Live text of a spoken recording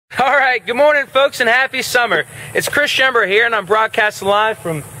Alright, good morning folks and happy summer. It's Chris Schembra here and I'm broadcasting live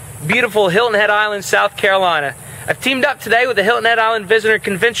from beautiful Hilton Head Island, South Carolina. I've teamed up today with the Hilton Head Island Visitor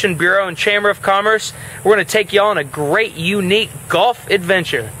Convention Bureau and Chamber of Commerce. We're going to take you on a great, unique golf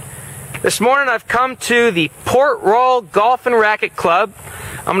adventure. This morning I've come to the Port Royal Golf and Racket Club.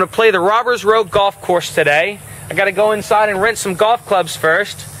 I'm going to play the Robbers Row Golf Course today. I got to go inside and rent some golf clubs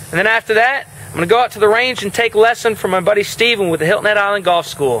first, and then after that I'm going to go out to the range and take a lesson from my buddy Steven with the Hilton Head Island Golf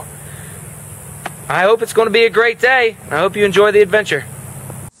School. I hope it's going to be a great day. I hope you enjoy the adventure.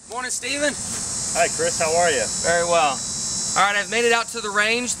 Morning, Steven. Hi, Chris. How are you? Very well. All right, I've made it out to the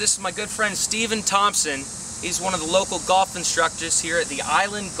range. This is my good friend Steven Thompson. He's one of the local golf instructors here at the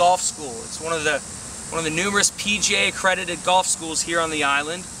Island Golf School. It's one of the numerous PGA accredited golf schools here on the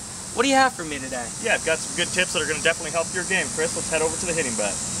island. What do you have for me today? Yeah, I've got some good tips that are going to definitely help your game, Chris. Let's head over to the hitting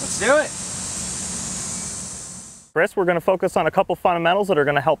bed. Let's do it. Chris, we're going to focus on a couple fundamentals that are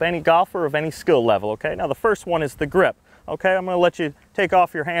going to help any golfer of any skill level, okay? Now the first one is the grip, okay? I'm going to let you take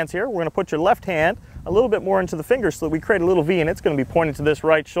off your hands here. We're going to put your left hand a little bit more into the finger so that we create a little V, and it's going to be pointing to this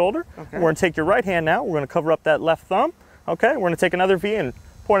right shoulder. Okay. We're going to take your right hand now. We're going to cover up that left thumb, okay? We're going to take another V and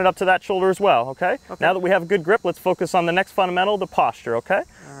point it up to that shoulder as well, okay? Now that we have a good grip, let's focus on the next fundamental, the posture, okay?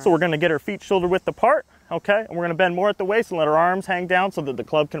 Right. So we're going to get our feet shoulder width apart, okay? And we're going to bend more at the waist and let our arms hang down so that the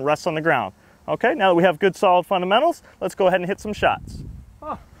club can rest on the ground. Okay, now that we have good solid fundamentals, let's go ahead and hit some shots.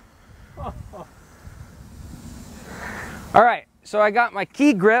 All right, so I got my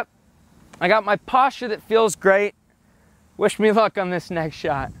key grip. I got my posture that feels great. Wish me luck on this next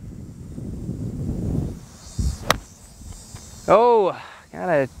shot. Oh,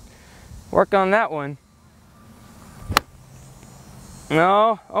 gotta work on that one.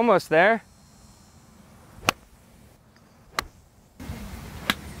 No, almost there.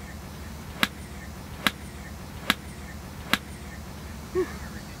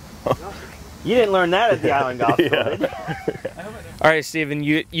 You didn't learn that at the Island Golf School, did you? All right, Steven,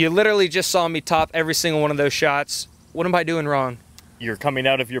 you literally just saw me top every single one of those shots. What am I doing wrong? You're coming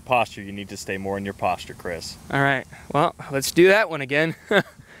out of your posture. You need to stay more in your posture, Chris. All right, well, let's do that one again. All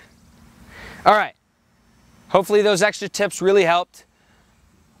right, hopefully those extra tips really helped.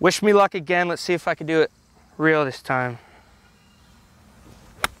 Wish me luck again. Let's see if I can do it real this time.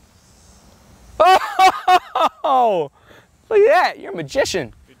 Oh, look at that, you're a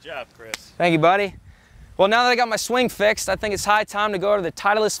magician. Good job, Chris. Thank you, buddy. Well, now that I got my swing fixed, I think it's high time to go to the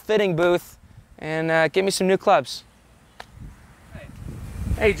Titleist fitting booth and get me some new clubs.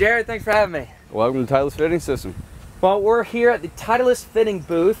 Hey, Jared, thanks for having me. Welcome to Titleist Fitting System. Well, we're here at the Titleist fitting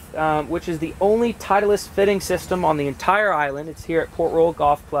booth, which is the only Titleist fitting system on the entire island. It's here at Port Royal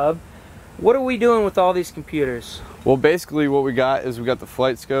Golf Club. What are we doing with all these computers? Well, basically what we got is we got the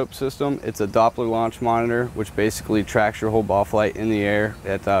flight scope system. It's a Doppler launch monitor, which basically tracks your whole ball flight in the air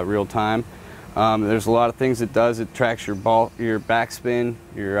at real time. There's a lot of things it does. It tracks your backspin,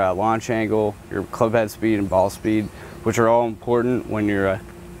 your launch angle, your club head speed and ball speed, which are all important when you're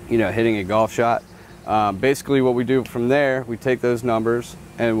hitting a golf shot. Basically what we do from there, we take those numbers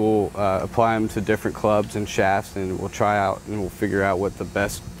and we'll apply them to different clubs and shafts, and we'll try out and we'll figure out what the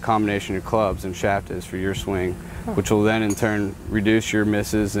best combination of clubs and shaft is for your swing, which will then in turn reduce your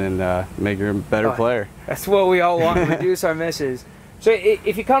misses and make you a better player. That's what we all want, reduce our misses. So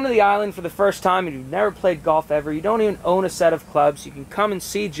if you come to the island for the first time and you've never played golf ever, you don't even own a set of clubs, you can come and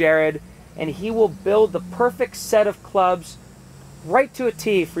see Jared and he will build the perfect set of clubs right to a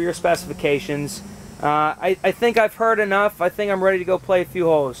tee for your specifications. I think I've heard enough. I think I'm ready to go play a few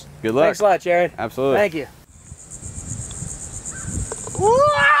holes. Good luck. Thanks a lot, Jared. Absolutely. Thank you.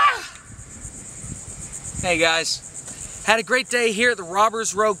 Hey guys, had a great day here at the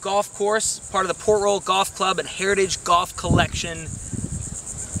Robbers Row Golf Course, part of the Port Royal Golf Club and Heritage Golf Collection.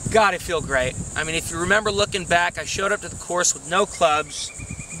 God, it feel great. I mean, if you remember looking back, I showed up to the course with no clubs,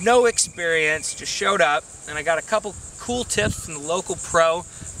 no experience, just showed up, and I got a couple cool tips from the local pro,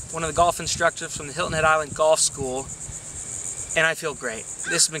 one of the golf instructors from the Hilton Head Island Golf School, and I feel great.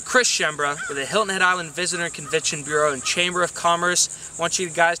 This has been Chris Schembra with the Hilton Head Island Visitor Convention Bureau and Chamber of Commerce. I want you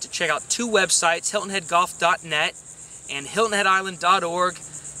guys to check out two websites, hiltonheadgolf.net and hiltonheadisland.org.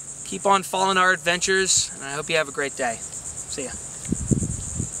 Keep on following our adventures, and I hope you have a great day. See ya.